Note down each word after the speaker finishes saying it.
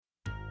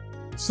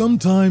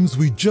Sometimes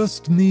we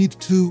just need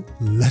to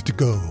let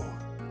go.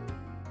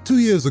 2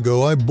 years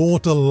ago, I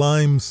bought a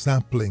lime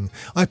sapling.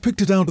 I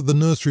picked it out at the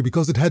nursery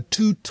because it had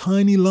 2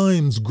 tiny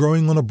limes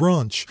growing on a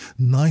branch.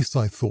 Nice,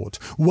 I thought.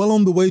 Well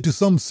on the way to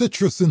some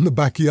citrus in the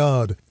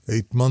backyard.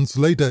 8 months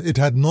later, it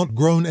had not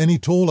grown any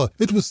taller.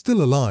 It was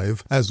still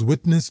alive, as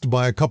witnessed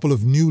by a couple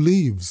of new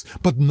leaves,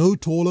 but no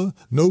taller,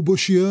 no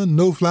bushier,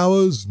 no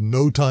flowers,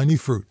 no tiny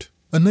fruit.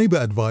 A neighbor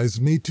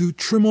advised me to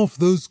trim off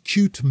those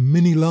cute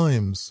mini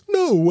limes.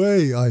 No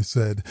way, I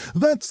said.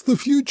 That's the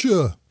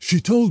future. She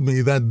told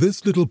me that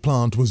this little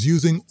plant was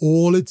using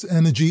all its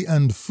energy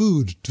and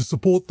food to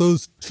support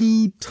those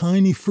 2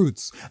 tiny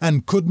fruits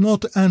and could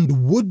not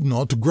and would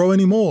not grow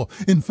anymore.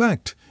 In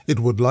fact, it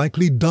would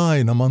likely die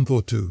in a month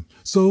or 2.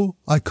 So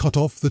I cut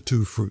off the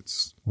 2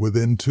 fruits.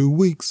 Within 2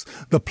 weeks,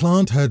 the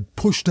plant had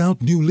pushed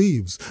out new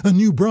leaves, a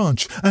new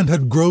branch, and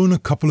had grown a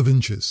couple of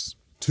inches.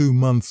 2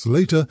 months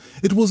later,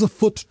 it was a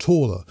foot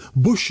taller,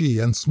 bushy,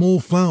 and small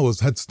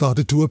flowers had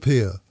started to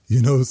appear.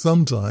 You know,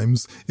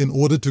 sometimes, in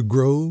order to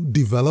grow,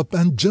 develop,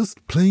 and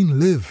just plain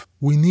live,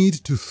 we need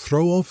to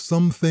throw off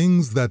some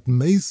things that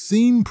may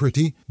seem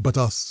pretty, but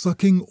are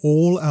sucking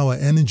all our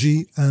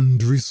energy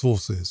and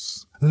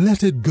resources.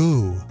 Let it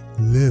go.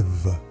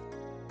 Live.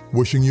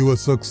 Wishing you a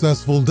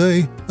successful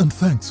day, and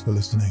thanks for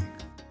listening.